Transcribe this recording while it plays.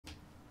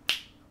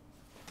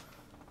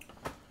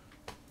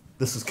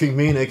This is King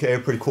Mean, aka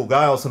Pretty Cool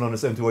Guy, also known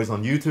as Empty Ways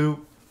on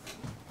YouTube.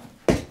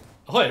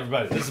 Hi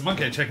everybody, this is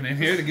Monkey checking in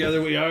here.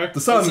 Together we are the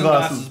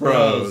Sunglasses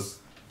Bros.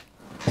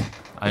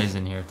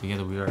 Eisen here.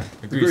 Together we are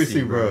the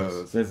Greasy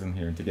Bros. Fizz in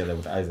here together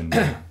with Eisen.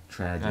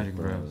 Tragic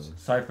Bros.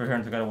 Cypher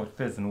here together with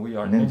Fizz, and we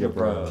are Ninja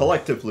Bros.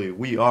 Collectively,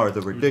 we are the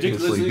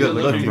ridiculously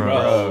good-looking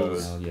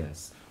bros. Oh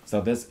yes. So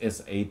this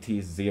is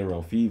Ateez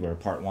Zero Fever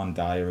Part 1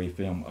 Diary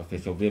Film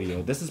official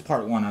video. This is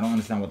Part 1. I don't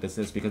understand what this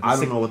is because I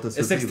don't know what this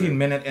is. It's 16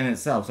 minutes in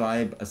itself, so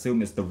I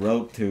assume it's the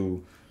road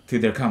to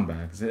their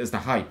comeback. It's the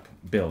hype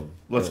build.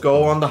 Let's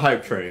go on the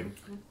hype train.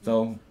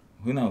 So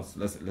who knows?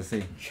 Let's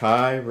see.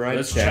 Chive right.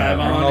 Let's chive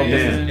on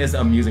in. It's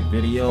a music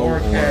video.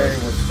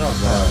 4K. What's up,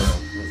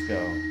 bro? Let's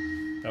go.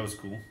 That was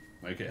cool.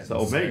 Okay. It's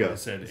Omega.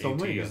 Said it's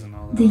Omega. And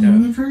all that. The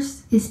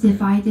universe is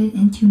divided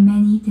into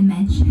many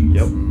dimensions.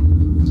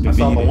 Yep. I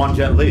saw the One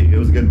Jet Li. It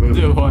was a good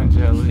movie. The One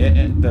Jet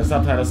Li. The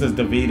subtitle says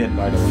divided,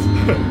 by the way.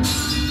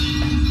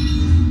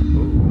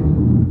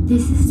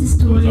 This is the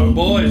story Those are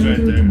boys right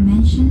there.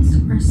 Dimensions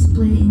are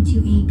split into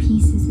 8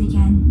 pieces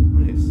again.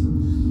 Nice.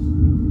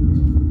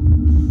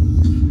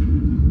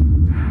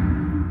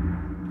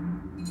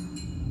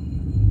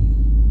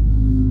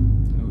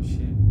 Oh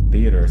shit.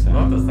 Theater sound.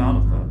 I love the sound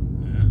effect.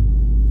 Yeah.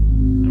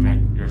 I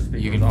mean, your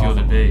speakers You can feel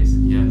the bass.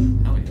 Yes.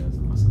 Hell yeah. That's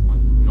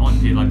awesome. You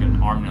only need like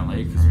an arm and a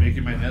leg for It's it.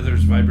 making my nethers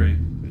vibrate.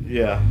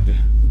 Yeah.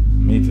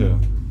 Me too.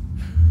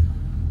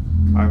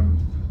 I'm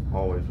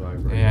always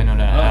vibrating. Yeah, I know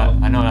that. Oh.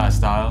 I know that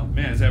style.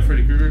 Man, is that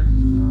Freddy Krueger?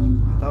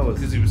 That was.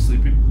 Because he was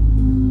sleeping.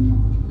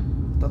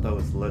 I thought that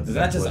was Led Is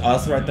that just Zeppelin.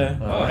 us right there?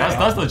 Oh,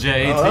 That's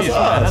legit. Oh, that's ATEEZ.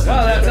 us.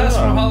 that's us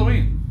Yeah. from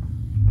Halloween.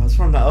 That's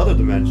from that other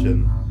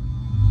dimension.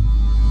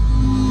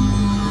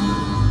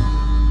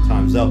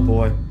 Time's up,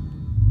 boy.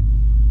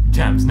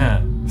 Jam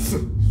snap.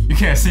 You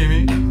can't see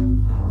me.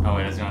 Oh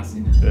wait, that's John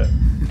Cena. Yeah.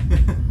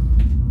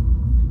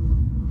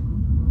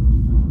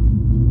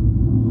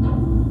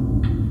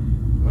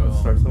 It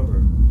starts over.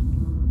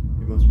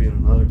 You must be in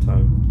another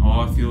time.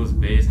 All I feel is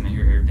bass and I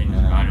hear everything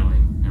just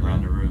rattling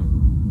around the room.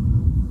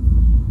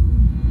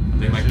 I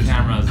think my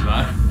camera is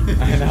bad.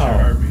 I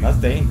know. That's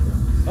dangerous.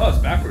 Oh, it's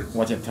backwards.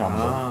 Watch it, Tom.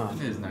 Ah.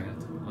 It is not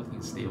gonna. I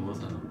think stable as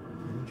hell.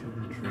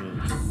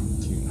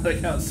 I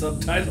like how it's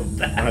subtitled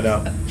that. I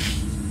know.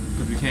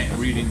 Because we can't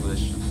read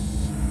English.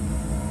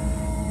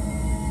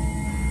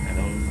 I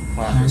know it's a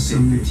할 수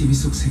없는 classic. TV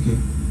속 세계.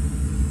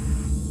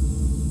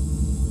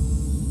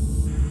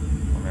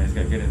 Oh man, he's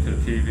gotta get into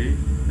the TV.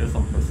 There's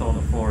some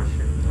Persona 4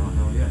 shit. Oh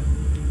hell yeah.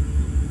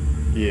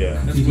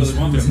 Yeah. That's what they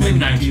want. They're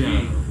playing on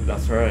TV.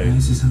 That's right. 나의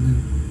세상은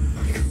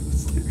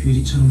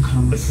유리처럼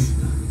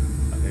가로막혀있다.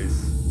 Nice.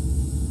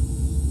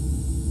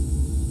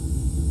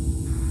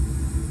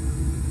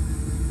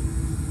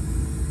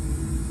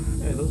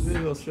 Hey, those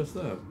videos just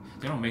up.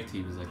 They don't make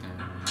TVs like that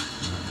anymore.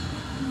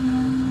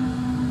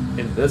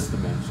 In this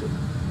dimension.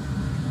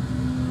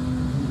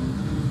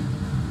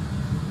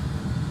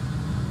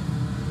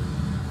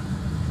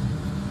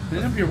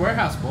 Clean up your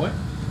warehouse, boy.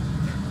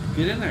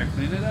 Get in there,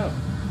 clean it up.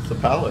 It's a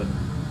pallet.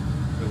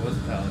 It was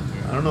a pallet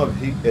there. I don't know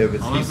if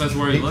it's Unless that's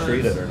where he lives.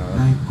 treated or not.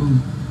 나의 꿈,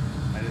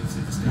 I didn't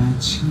see the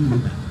나의 stain. 친구,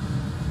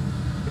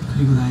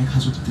 그리고 나의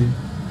가족들.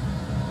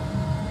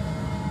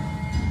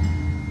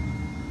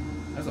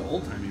 That's an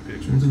old-timey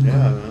picture. 모든 Yeah,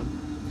 걸 man.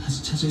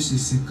 다시 찾을 수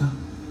있을까?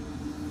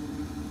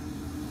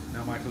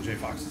 Now Michael J.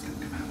 Fox is gonna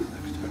come out with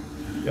that guitar.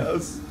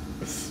 Yes.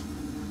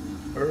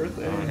 Earth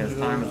His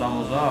time is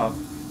almost up.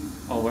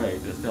 Oh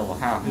wait, there's still a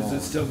half Is more.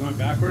 it still going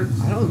backwards?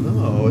 I don't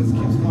know. It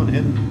keeps going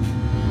in.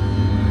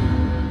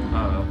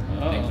 Oh,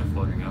 Oh. things are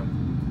floating up.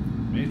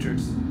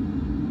 Matrix.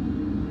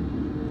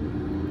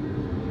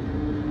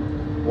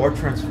 Or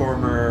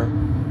Transformer.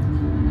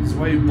 This is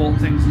why you bolt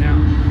things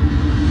down.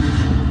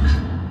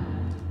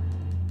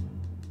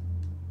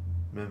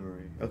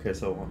 Memory. Okay,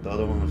 so the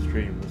other one was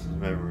Dream. This is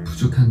Memory.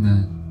 부족한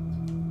난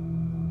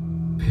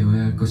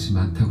배워야 할 것이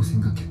많다고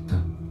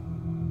생각했다.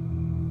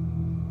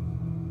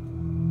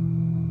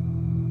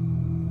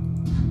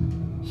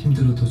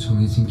 힘들어도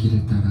정해진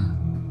길을 따라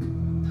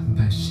한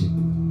발씩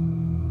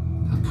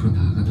앞으로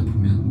나아가다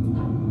보면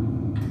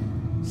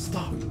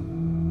Stop.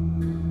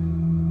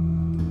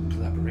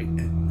 Collaborate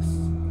endless.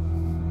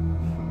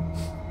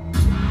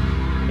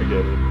 I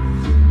get it.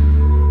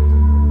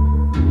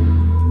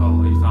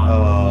 Oh, he found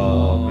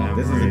Oh, Memory.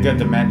 This is a good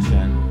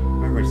dimension.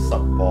 Memory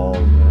suck balls,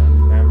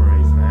 man.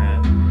 Memories,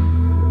 man.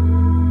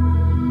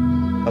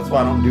 That's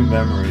why I don't do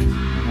memories.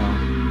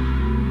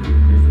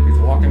 He's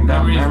walking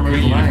down Memories memory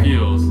bring you to lane.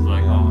 feels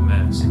like, oh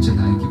man. 진짜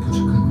나에게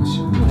부족한 것이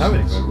I don't have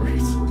any 무엇인지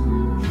memories.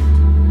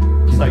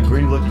 It's like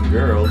green looking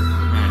girls.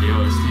 Man, the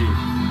OST.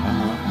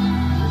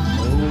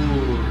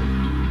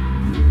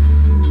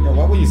 Yeah,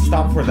 why would you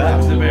stop for that?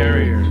 That's the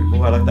barrier.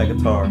 Oh, I like that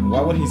guitar.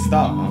 Why would he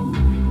stop?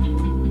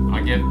 I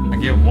get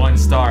 1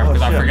 star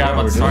because I shit, forgot yeah,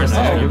 about the we're star doing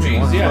that. system. Give me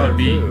one Yeah, star, the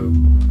beat too.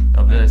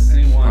 of this I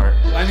need one. part.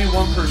 I need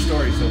one per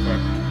story so far.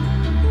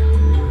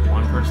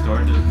 1 per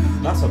star.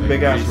 That's a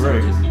big ass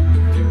rig.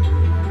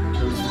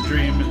 There was the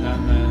Dream and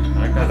then I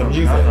like that. The That's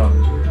music.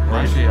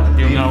 Actually, I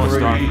do know what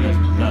star for Beat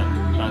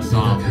that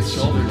song. Shoulder.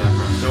 Shoulder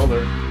background.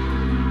 Shoulder.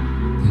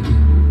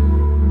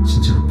 내게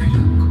진짜로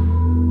필요한가?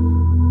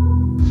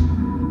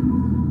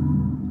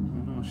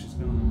 Oh, she's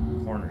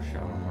gone. Corner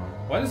shop.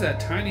 Why does that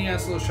tiny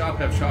ass little shop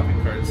have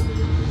shopping carts?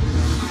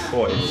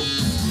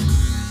 Choice.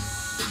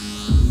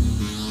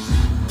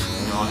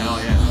 Oh hell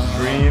yeah.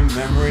 Dream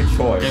memory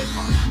choice.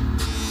 Hip-hop.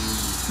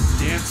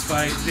 Dance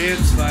fight,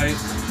 dance fight.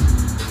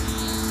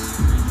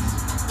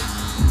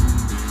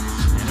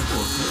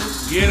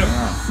 Get him.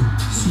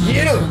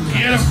 Get him!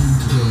 Get him.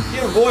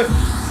 Get him, boy!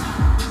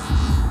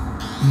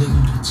 내가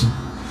그랬지.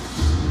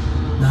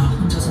 나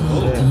혼자서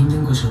이렇게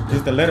힘든 것이 없다.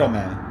 He's the little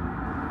man.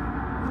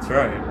 That's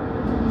right.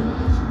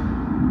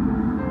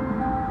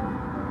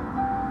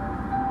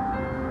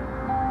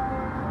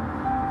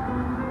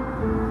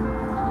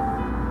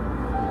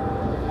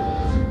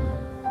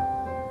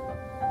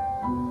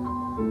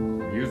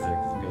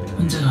 Music's good.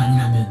 혼자가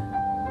아니라면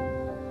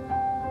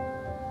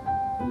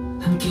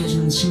함께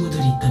해주는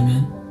친구들이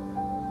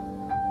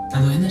있다면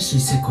나도 해낼 수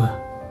있을 거야.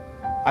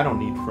 I don't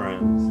need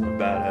friends. I'm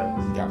badass.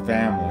 You got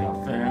family.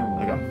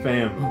 I got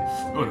family.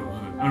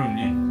 I don't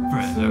need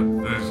friends.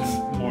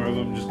 More of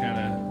them just kind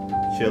of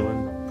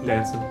Chilling,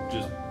 dancing.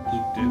 just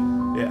pooped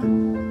in. Yeah.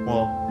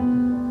 Well,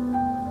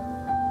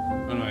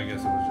 Oh no, I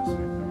guess it was just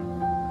me.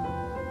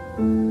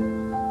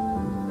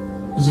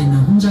 이제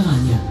난 혼자가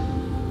아니야.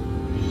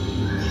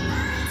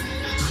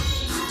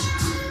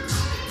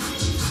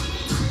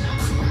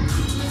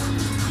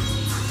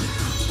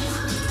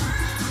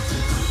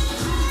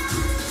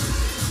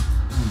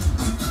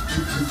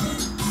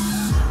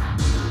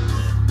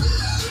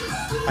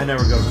 I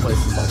never go to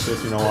places like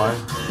this. You know why?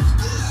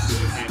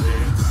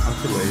 I'm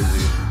too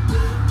lazy.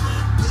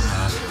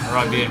 I'd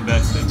rather be in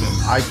bed sleeping.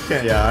 I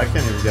can't. Yeah, I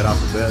can't even get out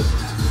of bed.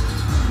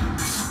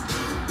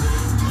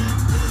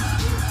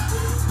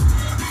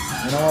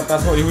 You know what?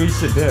 That's what we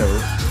should do.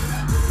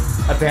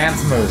 A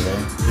dance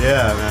movie.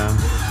 Yeah, man.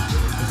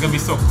 It's gonna be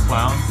so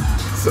clown.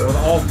 With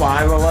all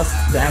 5 of us,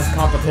 dance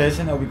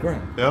competition, it'll be great.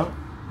 Yeah.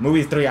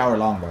 Movie's 3 hour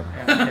long, bro.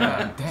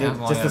 Damn,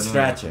 Just to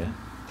stretch it.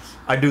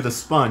 I do the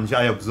sponge.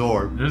 I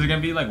absorb. There's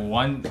gonna be like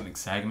one like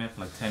segment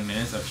for like 10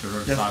 minutes of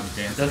Shiro song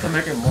dancing. Just to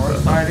make it more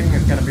exciting,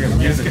 it's gonna be a It's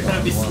music.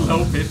 gonna be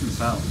slow pitch and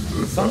sound.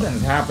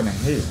 Something's happening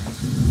here.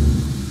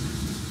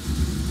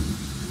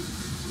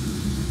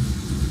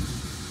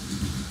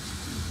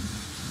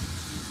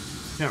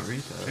 Can't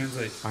read that.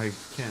 Translate. I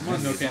can't. Come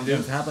on, no can do.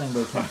 Something's happening,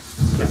 but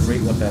can't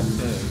read what that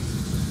says.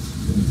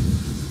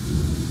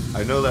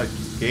 I know that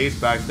gate's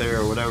back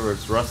there or whatever.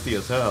 It's rusty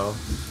as hell.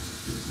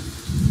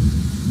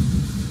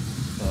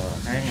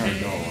 Hangar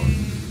door.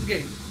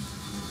 Okay.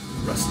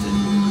 Rusted.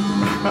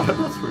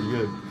 That's pretty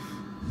good.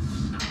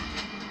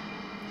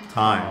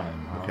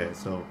 Time. Okay,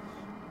 so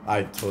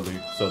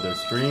so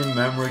there's dream,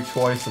 memory,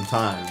 choice, and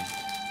time.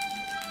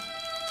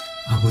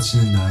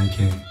 아버지는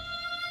나에게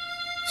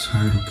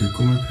자유롭게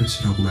꿈을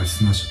펼치라고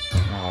말씀하셨다.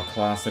 Oh,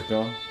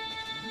 classical.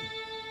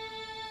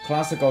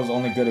 Classical is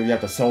only good if you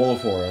have the soul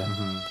for it.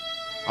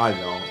 I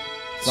don't.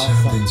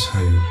 제한된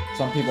자유,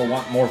 Some people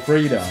want more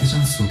freedom.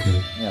 세상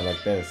속에 Yeah,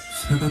 like this.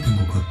 새가 된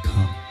것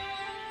같아.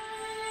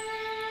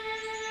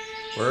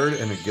 Bird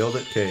in a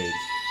gilded cage.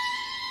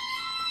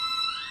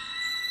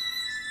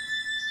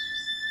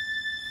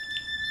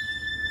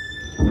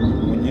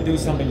 When you do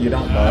something you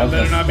don't I love,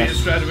 better not be a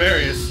that's-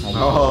 Stradivarius.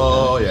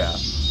 Oh yeah.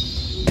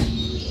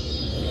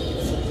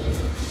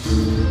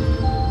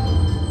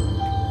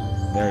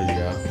 there you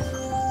go.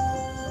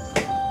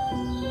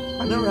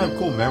 I never had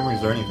cool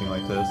memories or anything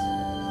like this.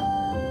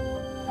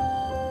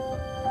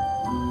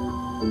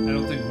 I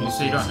don't think You most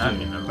say you of don't us have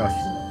do. any memories.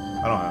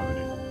 I don't have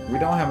any. We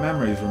don't have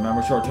memories,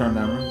 remember? Short-term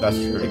memory. That's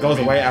true. It goes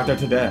away after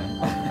today.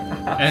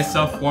 And it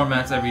self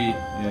formats every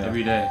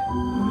day.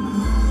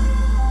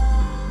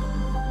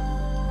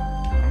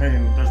 I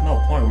mean, there's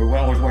no point. We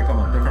always wake up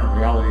in a different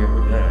reality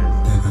every day.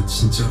 내가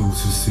진짜로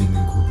웃을 수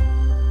있는 곳,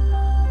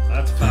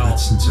 That's 내가 foul.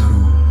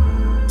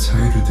 진짜로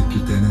자유를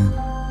느낄 때는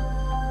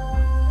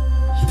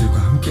이들과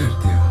함께할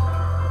때야.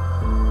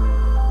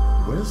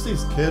 Where does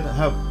these kids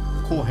have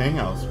cool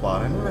hangout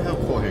spot? I never had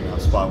a cool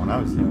hangout spot when I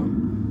was young.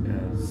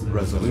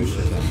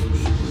 Resolution.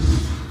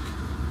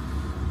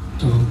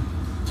 또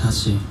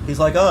다시 He's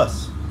like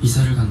us.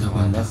 이사를 간다고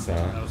한다. That's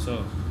sad. How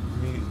so?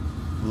 He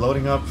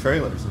loading up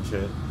trailers and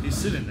shit. He's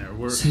sitting there.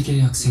 We're 세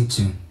개의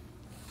학생증,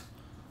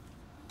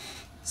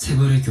 세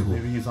벌의 교복.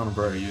 Maybe he's on a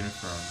For a break.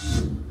 uniform.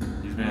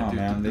 He's been Oh, through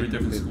man, 3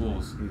 different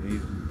schools.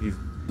 He's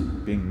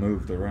being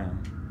moved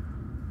around.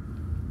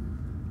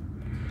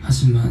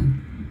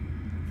 하지만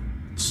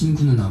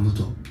친구는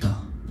아무도 없다.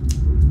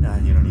 Nah,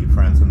 you don't need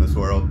friends in this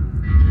world.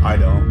 I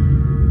don't.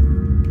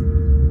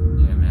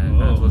 Yeah, man.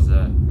 Whoa. What's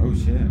that? Oh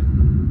shit.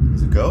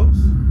 Is it ghost?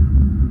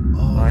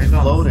 Oh, he's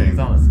He's floating.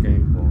 on a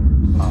skateboard.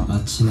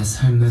 마치 내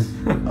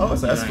삶은 Oh,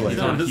 it's He's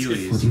escalating. on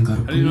Heelys. 어딘가로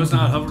How do you know it's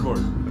not a 끌려가는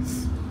hoverboard?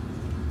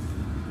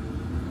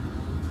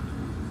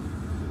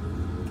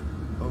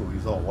 Oh,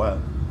 he's all wet.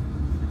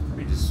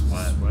 We just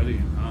sweat.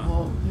 Wetting. Huh?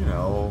 Well, you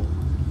know,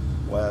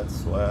 wet,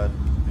 sweat.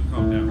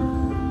 Calm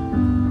down.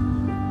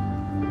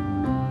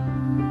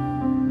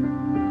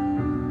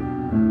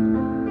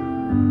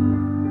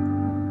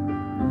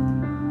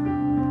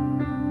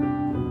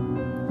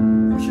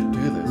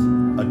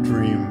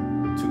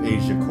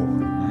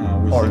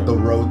 or the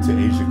road to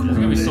It's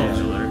gonna be so AsiaKore.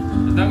 chiller.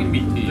 It's not gonna be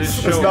deep. They It's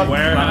show not-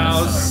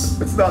 warehouse.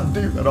 It's not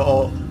deep at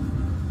all.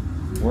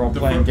 We're all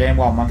playing game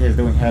while Monkey is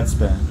doing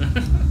headspin.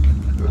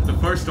 The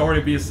first story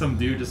would be some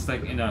dude just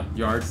like in a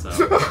yard sale.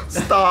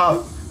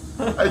 Stop!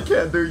 I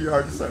can't do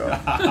yard sale.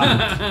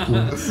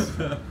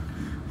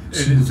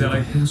 It's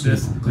like this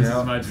is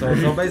Yeah. my So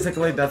dream.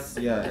 basically that's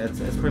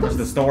it's pretty much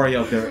the story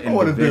of their I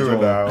wanna do it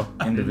individual now.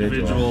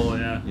 Individual,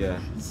 yeah. Yeah.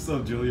 So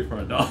Julia for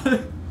a dog.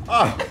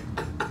 Ah!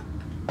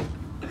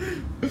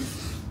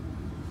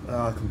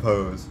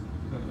 Compose.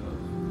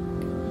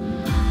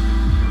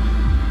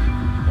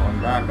 Going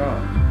back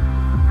up.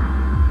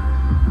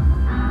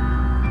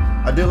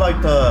 I do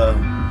like the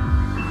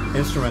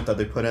instrument that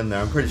they put in there.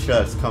 I'm pretty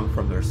sure it's come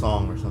from their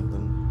song or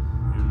something.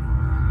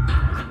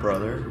 His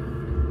brother.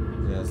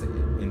 Yes,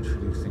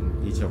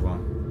 introducing each of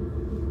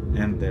them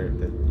and their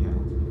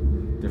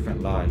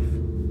different life.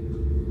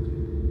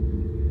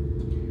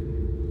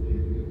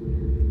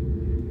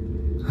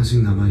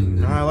 아직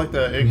남아있는 I like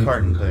the egg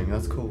carton thing.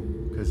 That's cool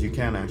because you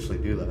can actually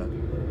do that.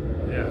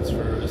 Yeah, it's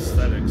for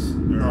aesthetics.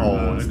 Or,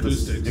 No, it's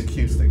acoustics. The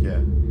acoustic, yeah.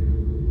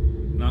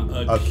 Not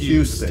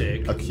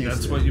Acoustic. acoustic. Acoustic.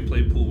 That's what you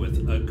play pool with.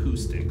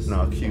 Acoustics.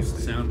 No, acoustic.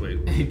 Sound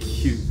wave.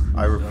 Cute.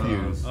 I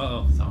refuse. Uh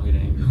oh. Sound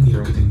getting 형이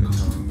이렇게 된 거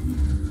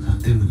나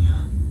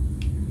때문이야.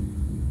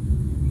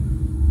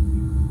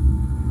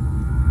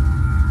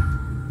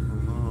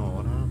 Oh,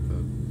 what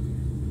happened?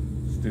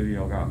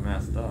 studio got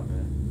messed up,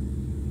 man.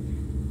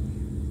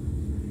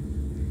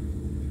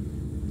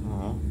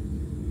 Oh.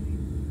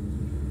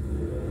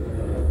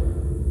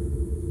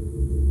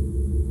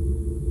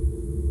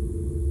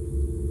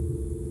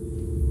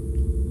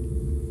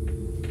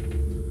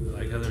 I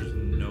like how there's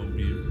no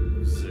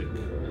music.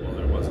 Well,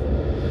 there wasn't.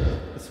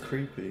 It's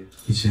creepy.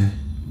 이제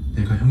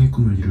내가 형의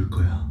꿈을 이룰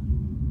거야.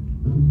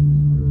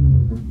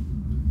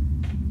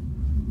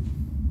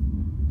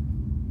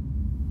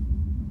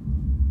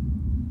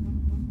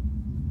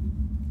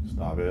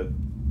 Stop it.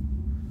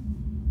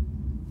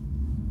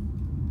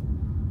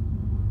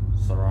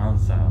 Surround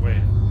sound.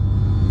 Wait.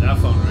 That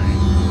phone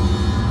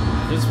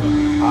rang. This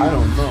phone. I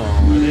don't know.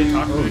 Are they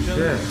talking to each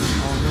other?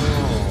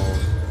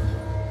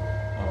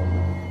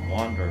 Oh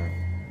Wandering.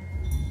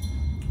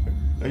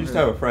 no. I used to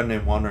have a friend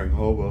named Wandering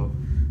Hobo.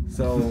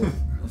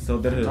 So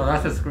did his Oh,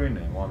 that's his screen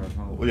name, Wandering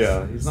Hope. Well,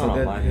 yeah, he's not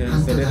on my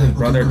hand. so did his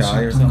brother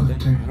die or something?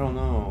 I don't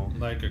know.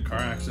 Like a car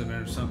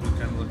accident or something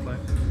kind of looked like?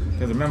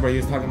 Because remember he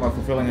was talking about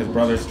fulfilling his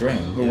brother's dream,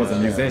 who was a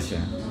Yeah.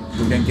 musician,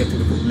 who didn't get to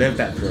live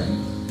that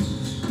dream.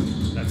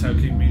 That's how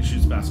King Mean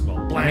shoots basketball.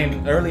 I Blank.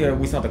 mean, earlier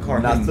we saw the car.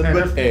 Nothing hitting-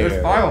 but There's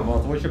air. 5 of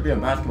us. We should be a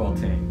basketball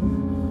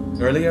team.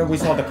 Earlier we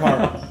saw the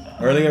car.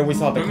 Earlier we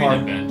saw the Put me car.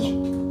 in the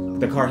bench.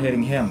 The car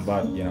hitting him,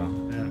 but you know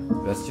Yeah.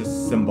 that's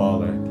just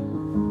symbolic.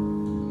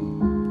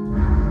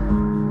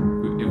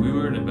 If we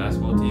were in a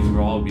basketball team,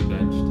 we'd all be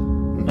benched.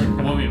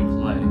 We won't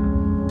even play.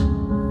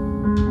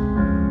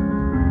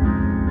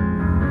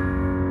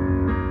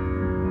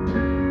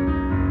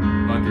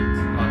 Buckets.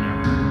 Oh,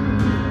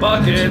 no.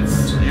 Buckets!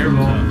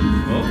 Airball.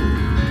 Oh.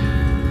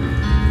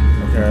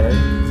 Okay.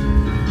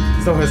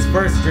 So his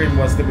first dream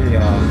was to be in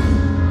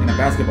a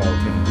basketball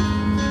team.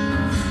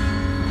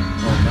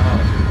 Oh, no.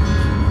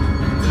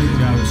 He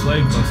got his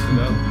leg busted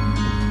up.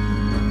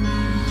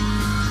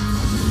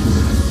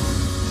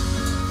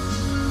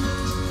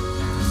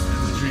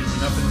 And the dream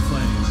went up in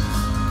flames.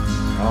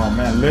 Oh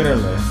man,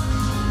 literally.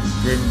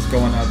 Dreams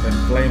going up in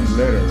flames,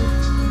 literally.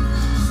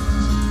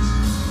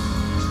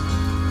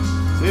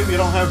 See, if you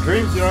don't have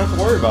dreams, you don't have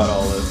to worry about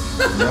all this.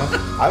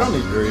 Yeah. I don't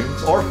need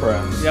dreams or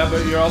friends. Yeah,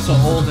 but you're also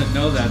old and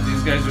know that.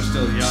 These guys are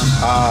still young.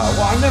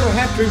 Well, I never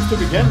had dreams to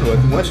begin with,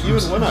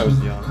 even when I was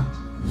young.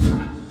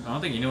 I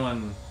don't think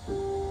anyone.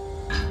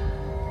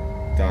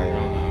 Die.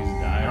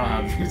 I don't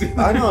have dreams.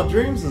 I know,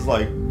 dreams is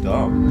like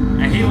dumb.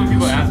 I hate when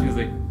people ask me, it's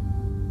like,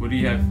 what do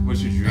you have?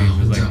 What's your dream?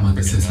 It's like, 혼자만의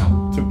freaking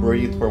세상. To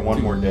breathe for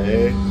one more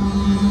day.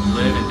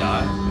 live and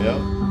die. Yep.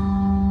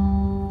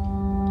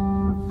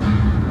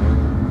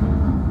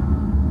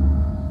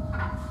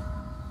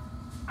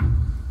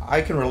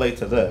 I can relate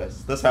to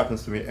this. This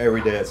happens to me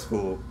every day at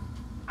school.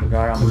 The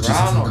guy on the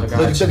ground or the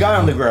guy? The guy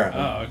on the ground.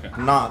 Oh,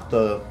 okay. Not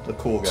the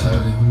cool guy.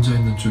 차라리 혼자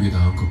있는 쪽이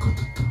나을 것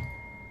같았다.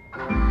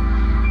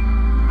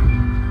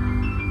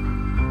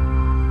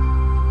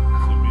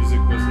 The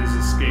music was his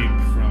escape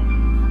from.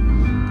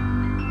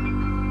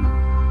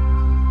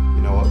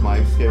 You know what my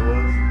escape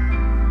was?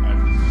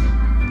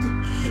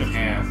 Shut your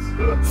Hands.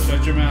 mouth.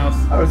 Shut your mouth.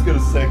 I was gonna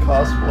say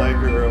cosplay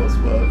girls,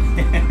 but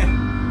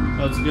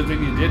Well, it's a good thing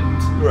you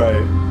didn't.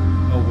 right.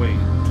 Oh, wait.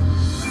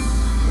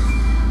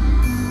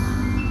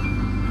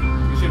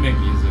 You should make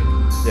music.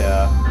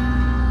 Yeah.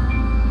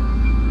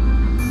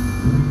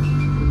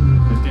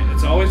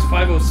 It's always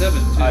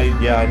 5:07, too.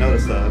 I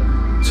noticed that.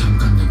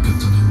 잠깐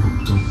느꼈던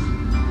행복도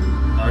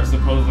Or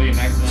supposedly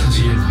next month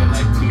it's been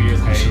like 2 years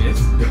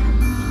hiatus.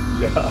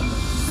 Yeah.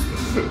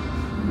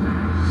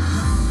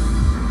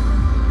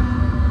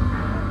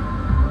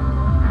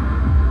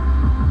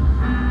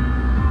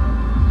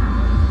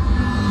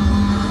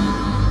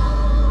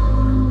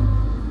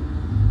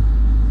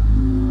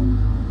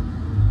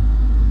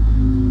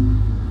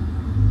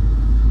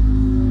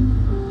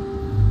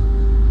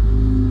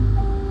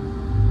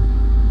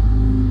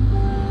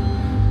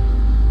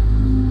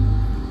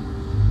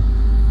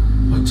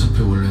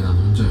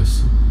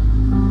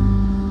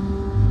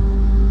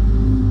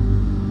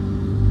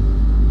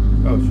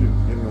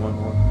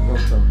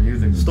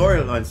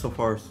 storyline so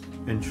far is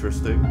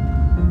interesting.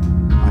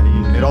 I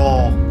mean, it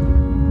all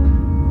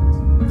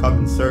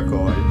comes in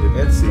circle.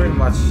 It's pretty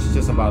much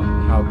just about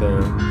how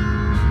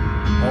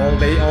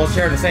they all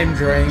share the same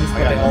dreams,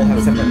 but they all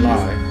have separate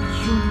lives.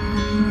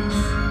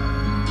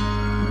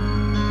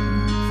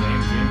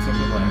 Same dream,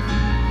 separate life.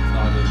 That's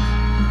how it is.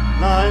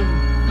 9.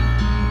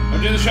 I'm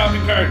doing the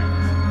shopping cart.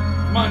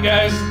 Come on,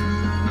 guys.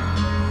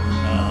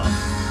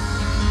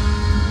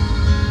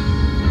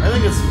 I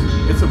think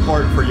it's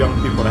important for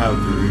young people to have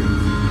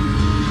dreams.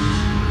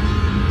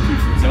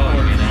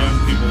 Young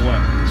people what?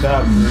 To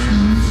have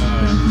dreams.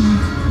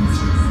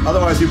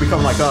 Otherwise, you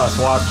become like us.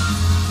 Watch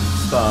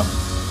stuff.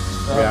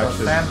 The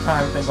Reaction. same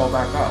time they go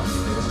back up.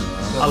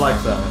 I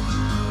like that.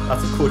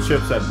 That's a cool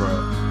chipset, bro.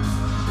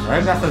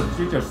 Right? That's the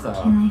future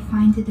stuff. Can I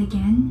find it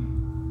again?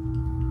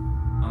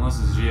 Unless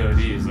it's GOD,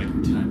 it's like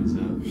your time is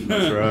up.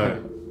 That's right.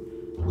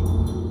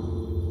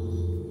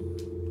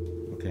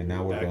 Okay,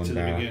 now we're Back going to the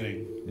back. beginning.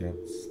 Yep,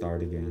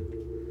 start again.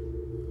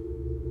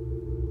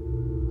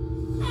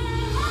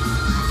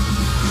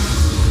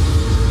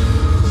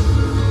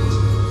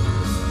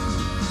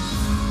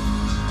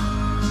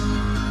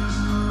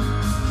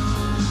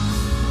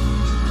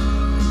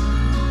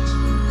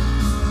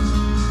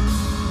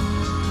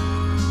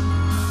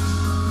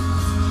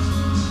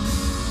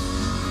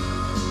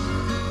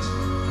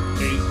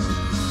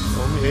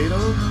 Only 8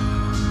 of them?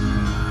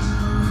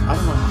 I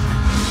don't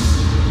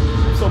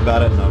know. I'm so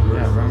bad at numbers.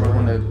 Yeah, remember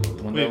when they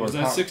Wait, were was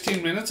that talk-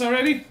 16 minutes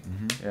already?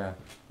 Yeah.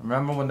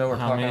 Remember when they were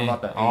How talking many?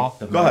 about the All?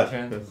 eight Go ahead.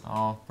 dimensions?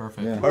 Oh,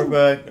 perfect. Yeah.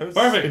 Perfect. It was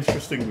Perfect. an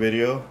interesting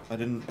video. I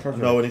didn't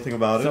Perfect. know anything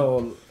about it.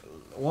 So,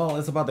 well,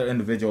 it's about their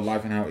individual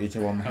life and how each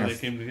of them How they has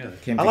came together.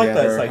 came I like that,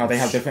 together, it's like- how they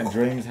have different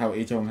dreams, how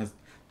each of them has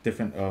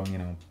different,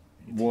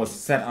 was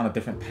set on a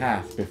different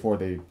path before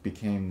they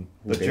became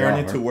who the they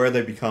journey are. to where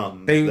they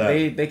become. They,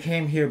 them. they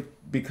came here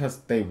because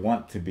they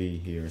want to be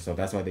here, so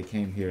that's why they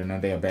came here, and then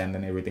they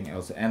abandoned everything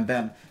else, and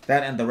then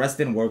that and the rest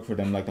didn't work for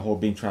them, like the whole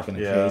being trapped in a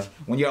Yeah. cage.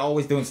 When you're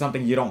always doing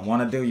something you don't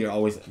want to do, You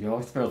always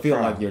feel feel like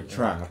trapped. you're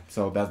trapped.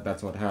 So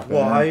that's what happened.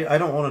 Well, And I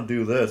don't want to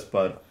do this,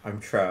 but I'm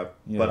trapped.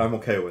 Yeah. But I'm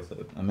okay with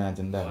it.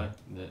 imagine that.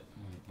 What?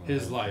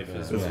 His life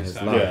is Yeah, what his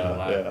he's life. talking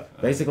about. Yeah.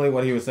 Basically,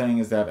 what he was saying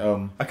is that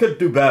I could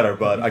do better,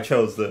 but I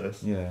chose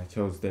this. I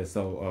chose this.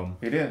 So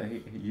He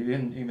didn't. You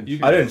didn't even. You-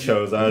 choose. I didn't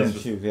choose. I I was didn't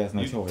just choose. He has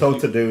no choice.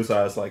 told to do, so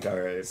I was like, all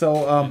right.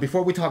 So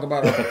before we talk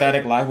about our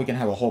pathetic life, we can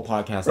have a whole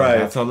podcast on Right.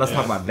 that. So let's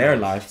talk about their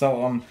life.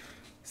 So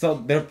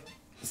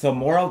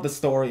moral of the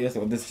story is,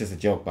 well, this is just a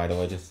joke, by the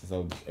way, just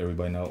so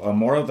everybody know.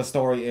 Moral of the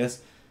story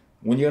is,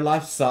 when your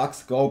life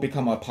sucks, go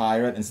become a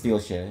pirate and steal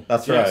shit.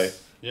 That's Yes. right.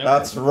 Yep.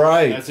 That's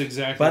right. That's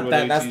exactly But what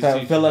that's ATEEZ the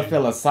teaches you.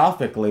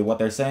 philosophically what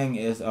they're saying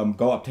is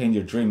go obtain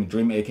your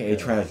dream aka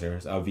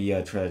treasures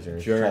via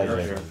treasures. Sure,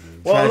 treasures. sure.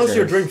 Well, unless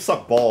your Treasures. dreams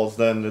suck balls,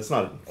 then it's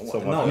not so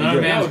much. no, Another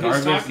you're- man's No,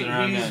 he's garbage talking. and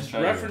another He's man's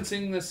treasure.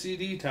 referencing the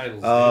CD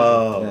titles.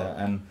 Oh.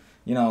 Yeah, and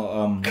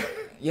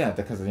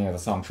because of the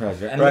song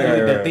Treasure. And Right,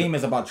 really, right, the right. theme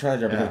is about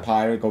treasure because Yeah.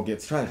 pirate go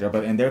gets treasure,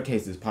 but in their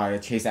case it's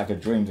pirate chase after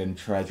dreams and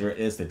treasure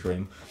is the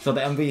dream. So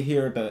the MV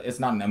here, it's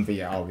not an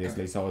MV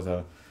obviously, so it's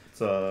a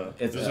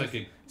It's There's like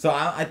a so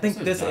I think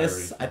It's a this diary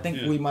is I think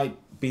film. we might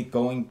be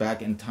going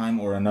back in time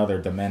or another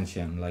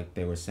dimension, like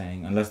they were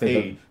saying, unless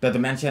Hey. the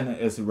dimension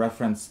is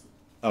reference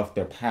of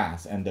their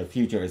past and their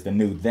future is the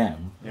new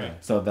them. Yeah.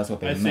 So that's what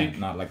they I meant, think-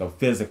 not like a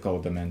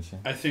physical dimension.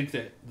 I think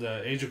that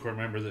the AsiaKore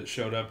member that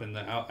showed up in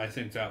the out, I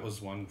think that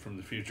was one from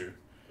the future.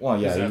 Well,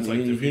 yeah, Because that's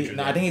like the future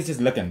no, I then. think he's just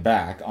looking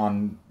back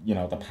on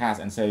the past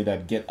and say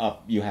that get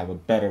up, you have a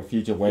better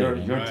future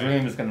waiting. Your Right.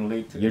 dream is gonna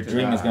lead to. Your to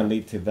dream is that. gonna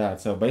lead to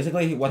that. So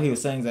basically, what he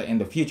was saying is that in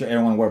the future,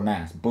 everyone wear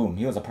masks. Boom,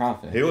 he was a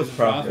prophet. He was He's a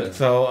prophet. prophet.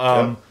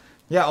 So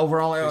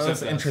overall, it was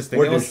Except us. interesting.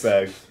 We're It was,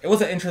 douchebags. it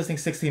was an interesting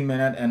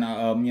 16-minute, and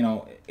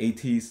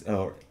Ateez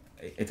or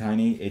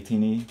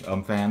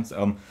Ateez fans.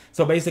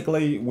 So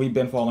basically, we've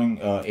been following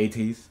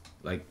Ateez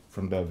like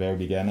from the very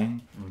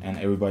beginning, and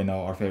everybody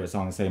know our favorite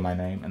song is "Say My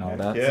Name" and all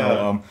that.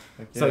 Yeah.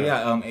 So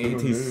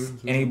Ateez.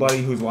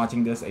 Anybody who's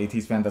watching this,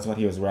 Ateez fan, that's what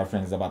he was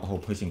referencing about the whole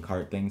pushing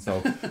cart thing.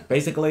 So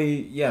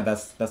basically, yeah,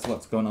 that's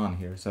what's going on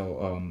here.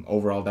 So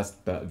overall, that's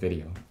the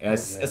video.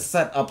 It's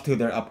set up to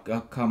their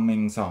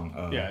upcoming song,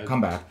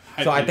 comeback.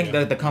 hype So I think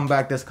video.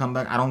 that this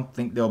comeback, I don't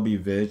think there'll be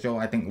visual.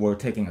 I think we're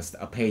taking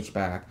a page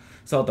back.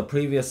 So the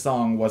previous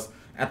song was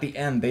at the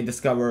end they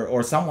discover,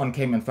 or someone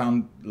came and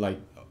found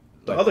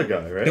The other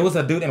guy, right? there was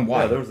a dude in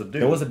white. Yeah, there was a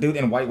dude. There was a dude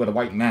in white with a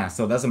white mask.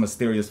 So that's a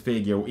mysterious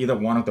figure. Either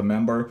one of the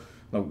member,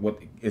 like what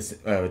is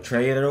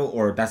traitor,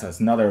 or that's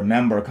another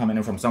member coming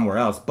in from somewhere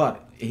else.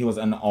 But he was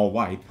in all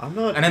white. I'm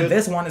not And then good-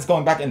 this one is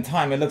going back in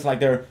time. It looks like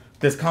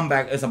this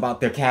comeback is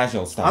about their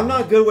casual stuff. I'm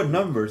not good with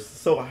numbers.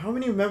 So how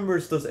many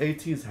members does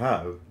ATEEZ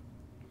have?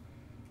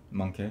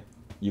 Monkey.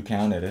 You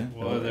counted it.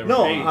 Well, there were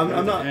No, 8 I'm at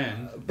the not.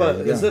 end. But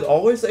There you is go. it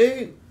always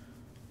 8?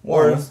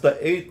 Or Well, is the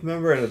 8th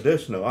member an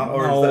additional?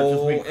 Or is that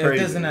just me if crazy?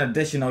 there's an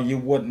additional, you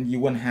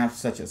wouldn't have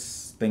such a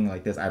thing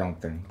like this. I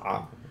don't think.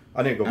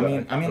 I didn't go back. I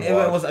mean, and if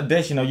watch. it was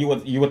additional, you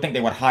would think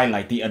they would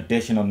highlight the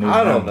additional new.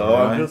 I don't member, know.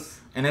 I'm right? just.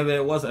 And if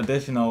it was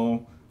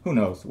additional, who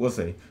knows? We'll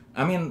see.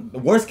 I mean,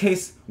 worst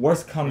comes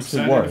to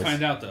Excited worst. to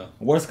find out though.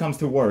 Worst comes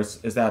to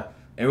worst is that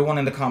everyone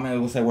in the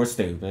comment will say we're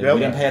stupid. Yep. We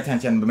didn't pay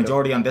attention. The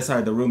majority on this side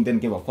of the room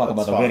didn't give a fuck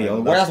about the fine. video.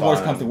 That's Whereas worst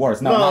fine. comes to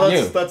worst. No, No, not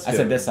that's- you. that's I said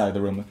given. this side of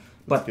the room.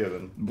 But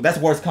given. that's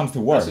worst comes to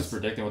That's worst. just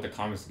predicting what the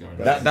comments are going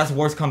to That's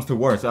worst comes to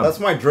worst. That's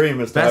my dream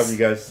is to have you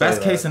guys say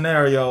best that. case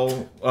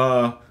scenario.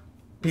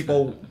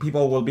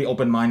 People will be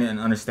open minded and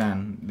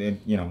understand that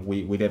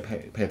we did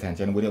pay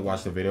attention. We did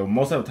watch the video.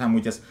 Most of the time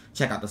we just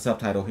check out the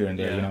subtitle here and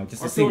there.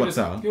 Just Or to see people what's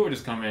just, up. People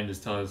just come in and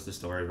just tell us the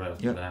story right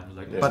after that. It's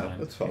like, Yeah, that's fine.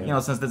 that's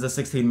fine. Since there's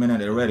a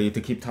 16-minute already, to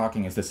keep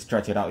talking is to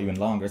stretch it out even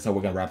longer. So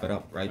we're gonna wrap it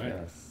up, right? Right.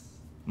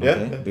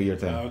 Okay, Yeah. do your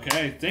thing.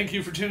 Okay, thank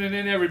you for tuning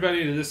in,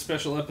 everybody, to this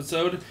special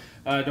episode.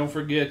 Don't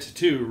forget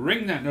to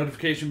ring that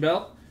notification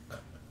bell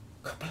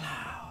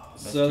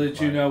so that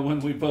you know when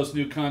we post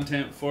new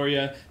content for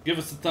you. Give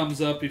us a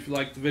thumbs up if you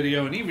like the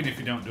video, and even if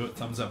you don't do it,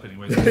 thumbs up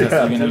anyways. Even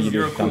if you You're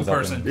do a cool thumbs up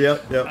person.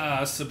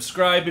 Yep.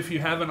 Subscribe if you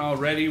haven't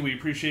already. We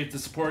appreciate the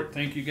support.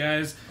 Thank you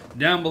guys.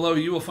 Down below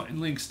you will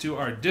find links to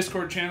our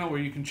Discord channel where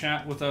you can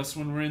chat with us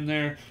when we're in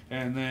there,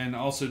 and then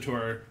also to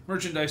our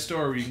merchandise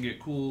store where you can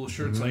get cool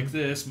shirts like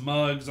this,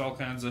 mugs, all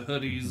kinds of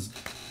hoodies,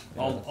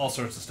 all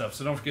sorts of stuff.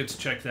 So don't forget to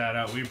check that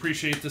out. We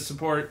appreciate the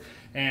support,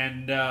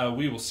 and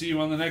we will see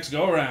you on the next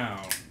go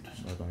around.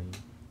 Bye-bye.